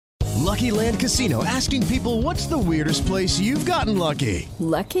Lucky Land Casino, asking people, what's the weirdest place you've gotten lucky?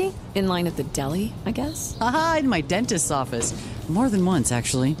 Lucky? In line at the deli, I guess? Aha, in my dentist's office. More than once,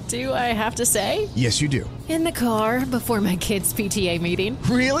 actually. Do I have to say? Yes, you do. In the car before my kids' PTA meeting.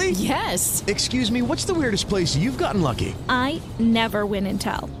 Really? Yes. Excuse me, what's the weirdest place you've gotten lucky? I never win and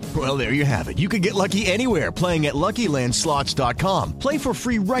tell. Well, there you have it. You can get lucky anywhere, playing at LuckyLandSlots.com. Play for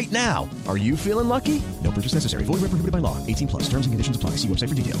free right now. Are you feeling lucky? No purchase necessary. Void where prohibited by law. 18 plus. Terms and conditions apply. See website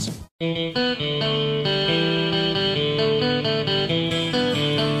for details.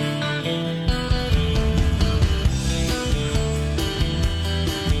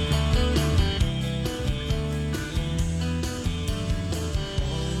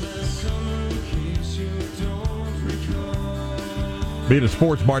 Being a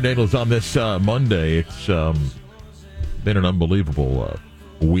sports, Marc Daniels on this Monday. It's been an unbelievable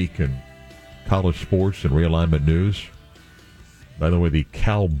week in college sports and realignment news. By the way, the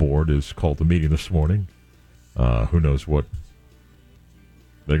Cal board has called the meeting this morning. Who knows what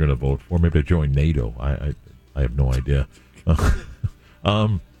they're going to vote for? Maybe they join NATO. I have no idea.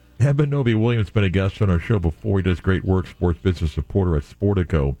 Eben Novy-Williams has been a guest on our show before. He does great work, sports business reporter at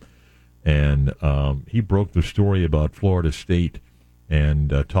Sportico. And he broke the story about Florida State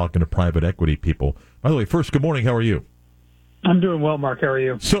and talking to private equity people. By the way, first, good morning. How are you? I'm doing well, Mark. How are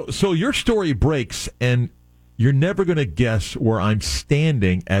you? So your story breaks, and you're never going to guess where I'm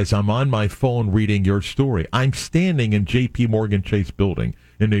standing as I'm on my phone reading your story. I'm standing in J.P. Morgan Chase building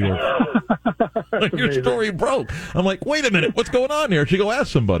in New York. Your story broke. I'm like, wait a minute, what's going on here? She go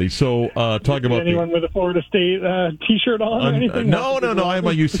ask somebody. So talk about anyone with a Florida State T-shirt on or anything? No. I have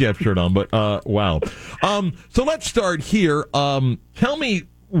my UCF shirt on, but wow. So let's start here. Tell me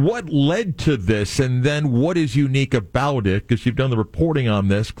what led to this, and then what is unique about it? Because you've done the reporting on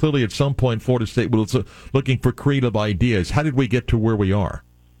this. Clearly, at some point, Florida State was looking for creative ideas. How did we get to where we are?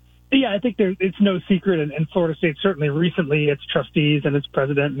 Yeah, I think it's no secret, and Florida State certainly recently, its trustees and its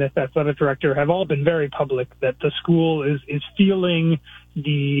president and its athletic director have all been very public that the school is feeling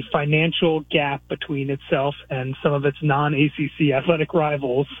the financial gap between itself and some of its non-ACC athletic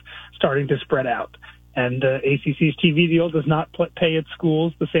rivals starting to spread out. And ACC's TV deal does not pay its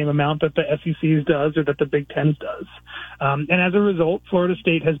schools the same amount that the SEC's does or that the Big Ten's does. And as a result, Florida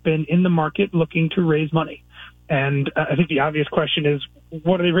State has been in the market looking to raise money. And I think the obvious question is,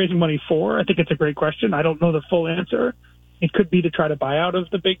 what are they raising money for? I think it's a great question. I don't know the full answer. It could be to try to buy out of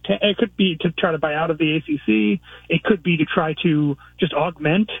the Big Ten. It could be to try to buy out of the ACC. It could be to try to just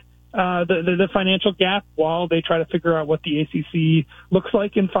augment the financial gap while they try to figure out what the ACC looks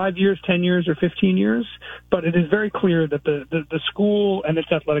like in 5 years, 10 years, or 15 years. But it is very clear that the school and its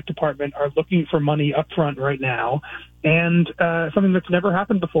athletic department are looking for money up front right now. And something that's never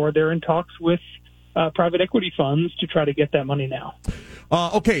happened before, they're in talks with private equity funds to try to get that money now.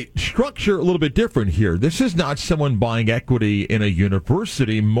 Okay, structure a little bit different here. This is not someone buying equity in a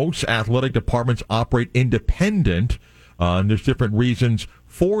university. Most athletic departments operate independent, and there's different reasons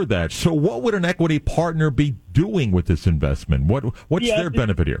for that. So what would an equity partner be doing with this investment? What's their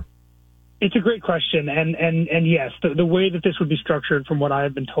benefit here? It's a great question, and yes, the way that this would be structured, from what I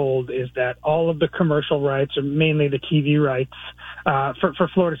have been told, is that all of the commercial rights, or mainly the TV rights, for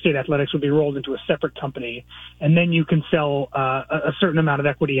Florida State Athletics would be rolled into a separate company, and then you can sell a certain amount of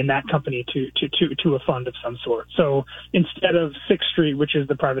equity in that company to a fund of some sort. So instead of Sixth Street, which is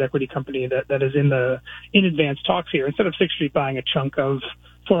the private equity company that is in advanced talks here, instead of Sixth Street buying a chunk of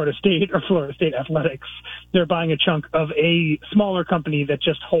Florida State or Florida State Athletics, they're buying a chunk of a smaller company that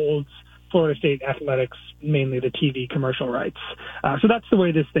just holds Florida State Athletics, mainly the TV commercial rights. So that's the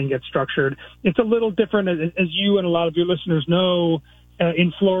way this thing gets structured. It's a little different, as you and a lot of your listeners know.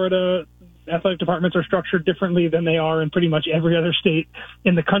 In Florida, athletic departments are structured differently than they are in pretty much every other state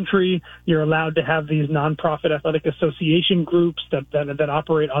in the country. You're allowed to have these nonprofit athletic association groups that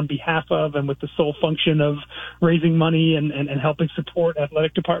operate on behalf of and with the sole function of raising money and helping support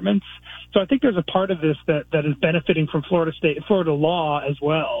athletic departments. So I think there's a part of this that is benefiting from Florida law as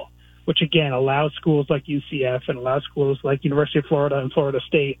well, which again allows schools like UCF and allows schools like University of Florida and Florida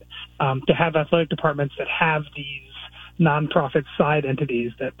State to have athletic departments that have these nonprofit side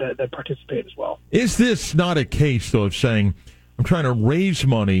entities that participate as well. Is this not a case, though, of saying, I'm trying to raise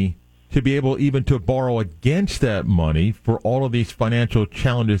money to be able even to borrow against that money for all of these financial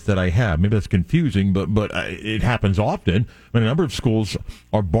challenges that I have? Maybe that's confusing, but it happens often. I mean, a number of schools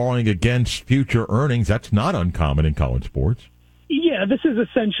are borrowing against future earnings. That's not uncommon in college sports. Yeah, this is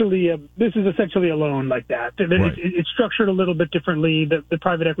essentially a loan like that. Right. It's structured a little bit differently. The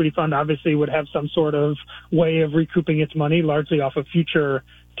private equity fund obviously would have some sort of way of recouping its money, largely off of future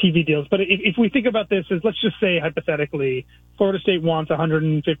TV deals. But if we think about this as, let's just say hypothetically, Florida State wants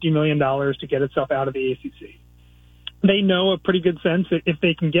 $150 million to get itself out of the ACC. They know a pretty good sense that if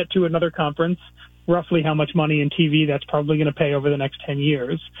they can get to another conference, roughly how much money in TV that's probably going to pay over the next 10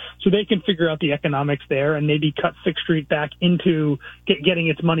 years. So they can figure out the economics there and maybe cut 6th Street back into getting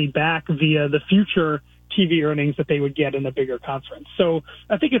its money back via the future TV earnings that they would get in a bigger conference. So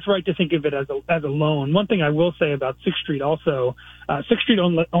I think it's right to think of it as a loan. One thing I will say about 6th Street also, 6th Street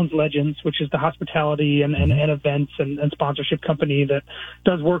owns Legends, which is the hospitality and events and sponsorship company that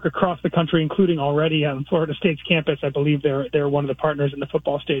does work across the country, including already on Florida State's campus. I believe they're one of the partners in the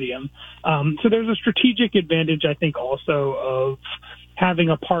football stadium. So there's a strategic advantage, I think, also of having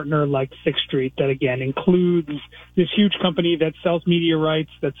a partner like 6th Street that, again, includes this huge company that sells media rights,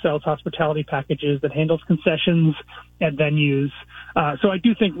 that sells hospitality packages, that handles concessions at venues. So I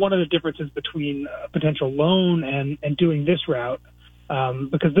do think one of the differences between a potential loan and doing this route,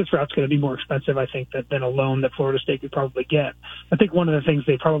 because this route's going to be more expensive, I think, than a loan that Florida State could probably get. I think one of the things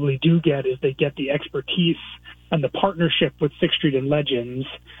they probably do get is they get the expertise and the partnership with 6th Street and Legends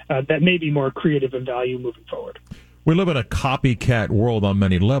that may be more creative in value moving forward. We live in a copycat world on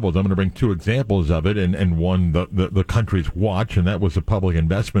many levels. I'm going to bring two examples of it, and one, the country's watch, and that was a public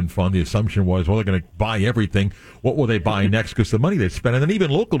investment fund. The assumption was, well, they're going to buy everything. What will they buy next? Because the money they spend. And then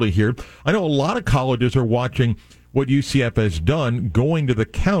even locally here, I know a lot of colleges are watching what UCF has done, going to the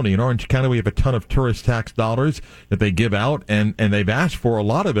county. In Orange County, we have a ton of tourist tax dollars that they give out, and they've asked for a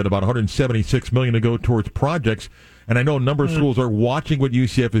lot of it, about $176 million to go towards projects. And I know a number of schools are watching what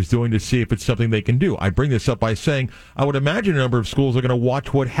UCF is doing to see if it's something they can do. I bring this up by saying I would imagine a number of schools are going to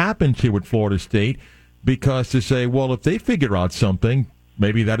watch what happens here with Florida State, because to say, well, if they figure out something,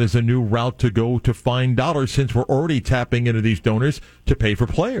 maybe that is a new route to go to find dollars, since we're already tapping into these donors to pay for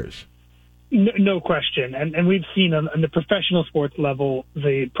players. No question. And we've seen on the professional sports level,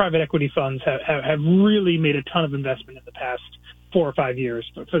 the private equity funds have really made a ton of investment in the past 4 or 5 years.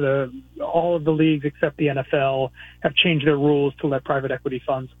 For all of the leagues except the NFL have changed their rules to let private equity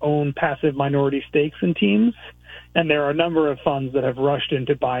funds own passive minority stakes in teams. And there are a number of funds that have rushed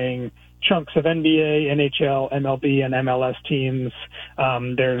into buying chunks of NBA, NHL, MLB, and MLS teams.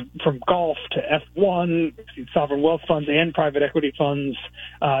 They're from golf to F1, sovereign wealth funds and private equity funds,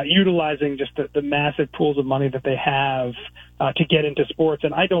 utilizing just the massive pools of money that they have to get into sports.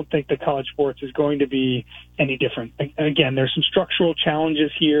 And I don't think that college sports is going to be any different. Again, there's some structural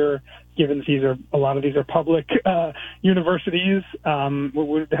challenges here, given that a lot of these are public universities.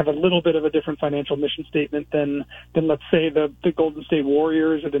 We have a little bit of a different financial mission statement than let's say the Golden State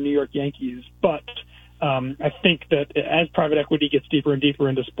Warriors or the New York Yankees. But I think that as private equity gets deeper and deeper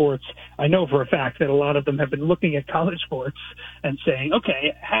into sports, I know for a fact that a lot of them have been looking at college sports and saying,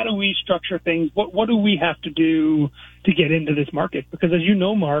 okay, how do we structure things? What do we have to do to get into this market? Because as you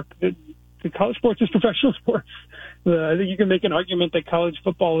know, Mark, the college sports is professional sports. I think you can make an argument that college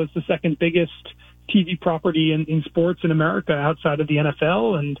football is the second biggest TV property in sports in America outside of the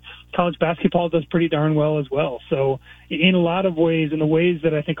NFL, and college basketball does pretty darn well as well. So in a lot of ways, in the ways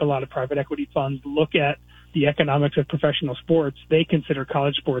that I think a lot of private equity funds look at the economics of professional sports, they consider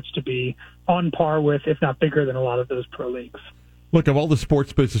college sports to be on par with, if not bigger than, a lot of those pro leagues. Look, of all the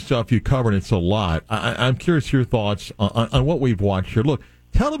sports business stuff you covered, it's a lot. I'm curious your thoughts on what we've watched here. Look,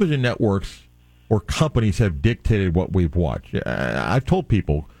 television networks or companies have dictated what we've watched. I've told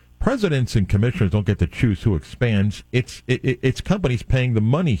people, presidents and commissioners don't get to choose who expands. It's companies paying the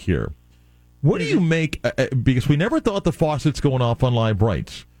money here. What do you make, because we never thought the faucet's going off on live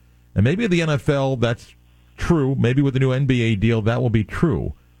rights. And maybe the NFL, that's true. Maybe with the new NBA deal, that will be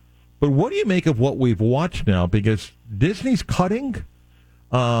true. But what do you make of what we've watched now? Because Disney's cutting.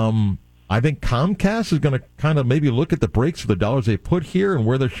 I think Comcast is going to kind of maybe look at the breaks of the dollars they put here and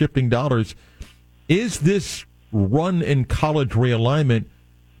where they're shifting dollars. Is this run in college realignment,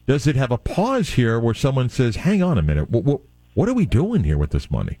 does it have a pause here where someone says, hang on a minute, what are we doing here with this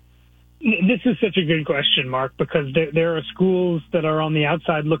money? This is such a good question, Mark, because there are schools that are on the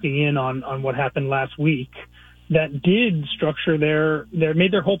outside looking in on what happened last week that did structure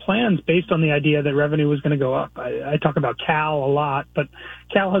made their whole plans based on the idea that revenue was going to go up. I talk about Cal a lot, but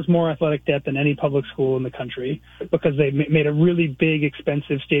Cal has more athletic debt than any public school in the country because they made a really big,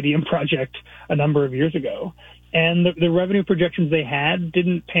 expensive stadium project a number of years ago. And the revenue projections they had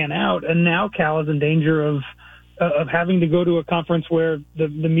didn't pan out, and now Cal is in danger of having to go to a conference where the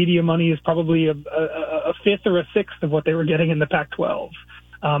media money is probably a fifth or a sixth of what they were getting in the Pac-12.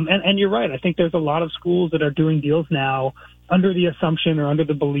 And you're right. I think there's a lot of schools that are doing deals now under the assumption or under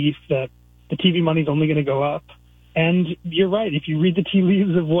the belief that the TV money is only going to go up. And you're right. If you read the tea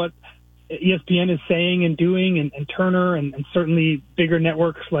leaves of what ESPN is saying and doing, and Turner and certainly bigger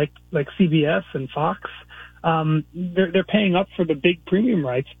networks like CBS and Fox, they're paying up for the big premium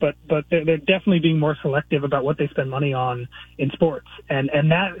rights, but they're definitely being more selective about what they spend money on in sports, and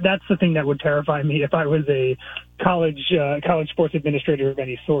that's the thing that would terrify me if I was a college sports administrator of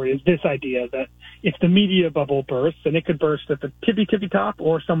any sort, is this idea that if the media bubble bursts, and it could burst at the tippy top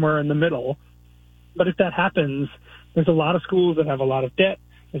or somewhere in the middle, but if that happens, there's a lot of schools that have a lot of debt.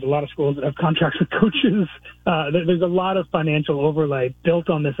 There's a lot of schools that have contracts with coaches. There's a lot of financial overlay built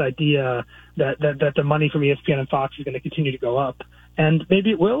on this idea that the money from ESPN and Fox is going to continue to go up. And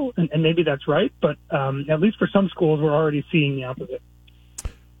maybe it will, and maybe that's right. But at least for some schools, we're already seeing the opposite.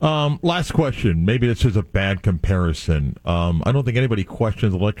 Last question. Maybe this is a bad comparison. I don't think anybody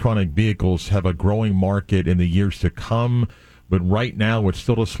questions electronic vehicles have a growing market in the years to come. But right now, it's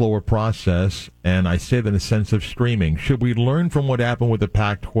still a slower process, and I say that in the sense of streaming. Should we learn from what happened with the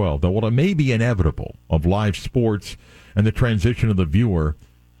Pac-12, that while it may be inevitable of live sports and the transition of the viewer,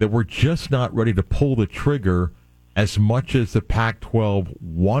 that we're just not ready to pull the trigger as much as the Pac-12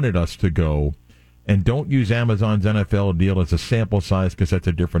 wanted us to go, and don't use Amazon's NFL deal as a sample size because that's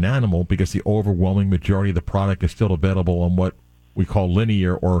a different animal, because the overwhelming majority of the product is still available on what we call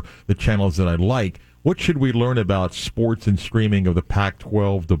linear or the channels that I like. What should we learn about sports and streaming of the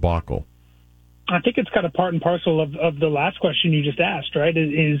Pac-12 debacle? I think it's kind of part and parcel of the last question you just asked, right?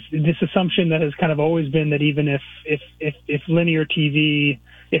 Is this assumption that has kind of always been that even if linear TV,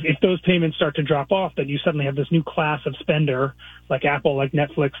 if those payments start to drop off, that you suddenly have this new class of spender like Apple, like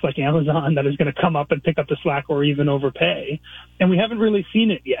Netflix, like Amazon that is going to come up and pick up the slack or even overpay. And we haven't really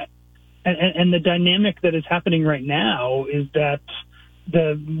seen it yet. And the dynamic that is happening right now is that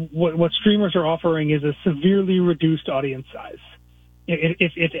what streamers are offering is a severely reduced audience size.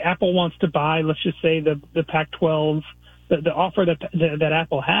 If Apple wants to buy, let's just say the Pac-12, the offer that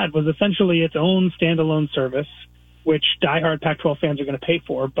Apple had was essentially its own standalone service, which diehard Pac-12 fans are going to pay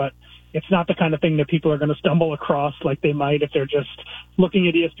for, but it's not the kind of thing that people are going to stumble across like they might if they're just looking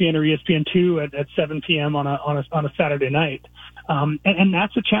at ESPN or ESPN2 at 7 p.m. on a Saturday night. And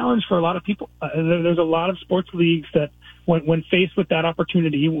that's a challenge for a lot of people. There's a lot of sports leagues that when faced with that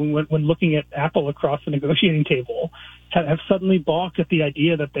opportunity, when looking at Apple across the negotiating table, have suddenly balked at the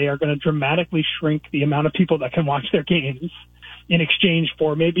idea that they are going to dramatically shrink the amount of people that can watch their games in exchange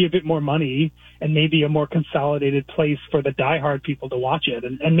for maybe a bit more money and maybe a more consolidated place for the diehard people to watch it.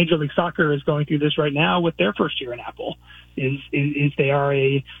 And Major League Soccer is going through this right now with their first year in Apple.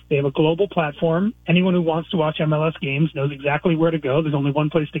 They have a global platform. Anyone who wants to watch MLS games knows exactly where to go. There's only one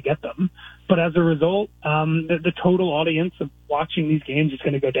place to get them. But as a result, the total audience of watching these games is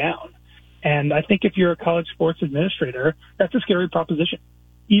going to go down. And I think if you're a college sports administrator, that's a scary proposition.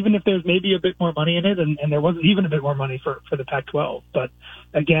 Even if there's maybe a bit more money in it, and there wasn't even a bit more money for the Pac-12. But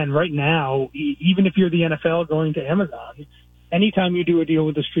again, right now, even if you're the NFL going to Amazon, anytime you do a deal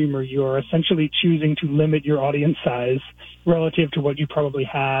with a streamer, you are essentially choosing to limit your audience size relative to what you probably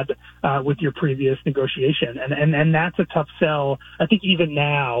had with your previous negotiation. And that's a tough sell, I think, even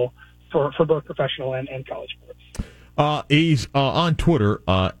now for both professional and college sports. He's on Twitter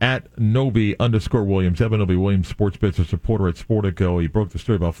at Noby_Williams, Evan Noby Williams, sports business reporter at Sportico. He broke the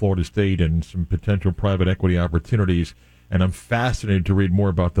story about Florida State and some potential private equity opportunities. And I'm fascinated to read more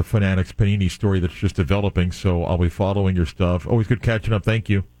about the Fanatics Panini story that's just developing. So I'll be following your stuff. Always good catching up. Thank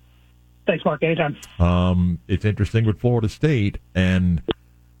you. Thanks, Mark. Anytime. It's interesting with Florida State. And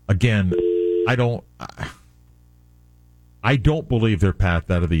again, I don't believe their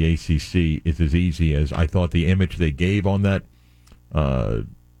path out of the ACC is as easy as I thought the image they gave on that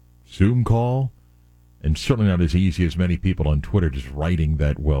Zoom call, and certainly not as easy as many people on Twitter just writing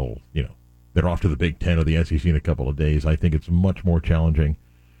that, well, they're off to the Big Ten or the SEC in a couple of days. I think it's much more challenging.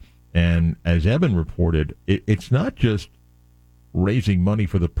 And as Evan reported, it's not just raising money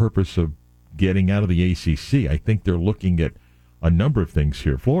for the purpose of getting out of the ACC. I think they're looking at a number of things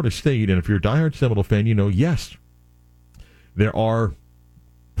here. Florida State, and if you're a diehard Seminole fan, yes, there are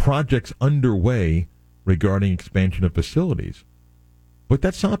projects underway regarding expansion of facilities. But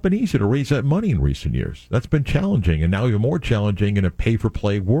that's not been easy to raise that money in recent years. That's been challenging, and now even more challenging in a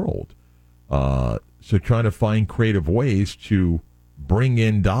pay-for-play world. So trying to find creative ways to bring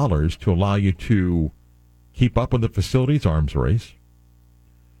in dollars to allow you to keep up with the facilities arms race,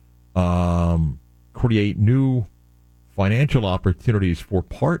 create new financial opportunities for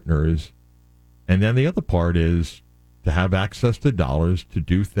partners, and then the other part is to have access to dollars to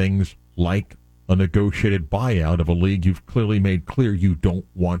do things like a negotiated buyout of a league you've clearly made clear you don't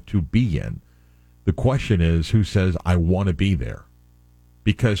want to be in. The question is, who says, I want to be there?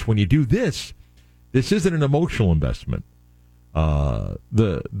 Because when you do this isn't an emotional investment.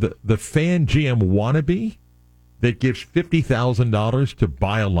 the fan GM wannabe that gives $50,000 to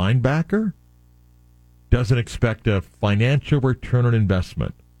buy a linebacker doesn't expect a financial return on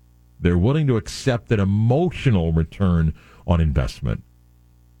investment. They're willing to accept an emotional return on investment.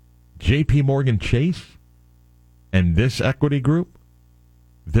 J.P. Morgan Chase and this equity group,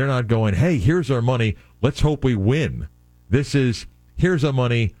 they're not going, hey, here's our money, let's hope we win. This is, here's our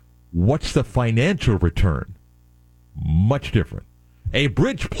money, what's the financial return? Much different. A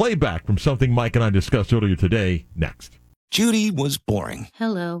bridge playback from something Mike and I discussed earlier today, next. Judy was boring.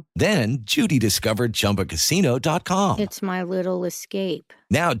 Hello. Then Judy discovered ChumbaCasino.com. It's my little escape.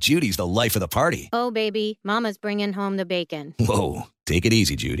 Now Judy's the life of the party. Oh, baby, mama's bringing home the bacon. Whoa, take it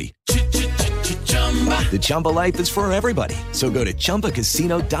easy, Judy. The Chumba life is for everybody. So go to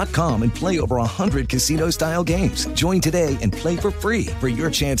ChumbaCasino.com and play over 100 casino-style games. Join today and play for free for your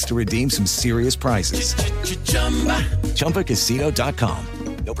chance to redeem some serious prizes. ChumbaCasino.com.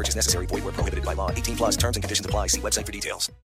 No purchase necessary. Void where prohibited by law. 18+ terms and conditions apply. See website for details.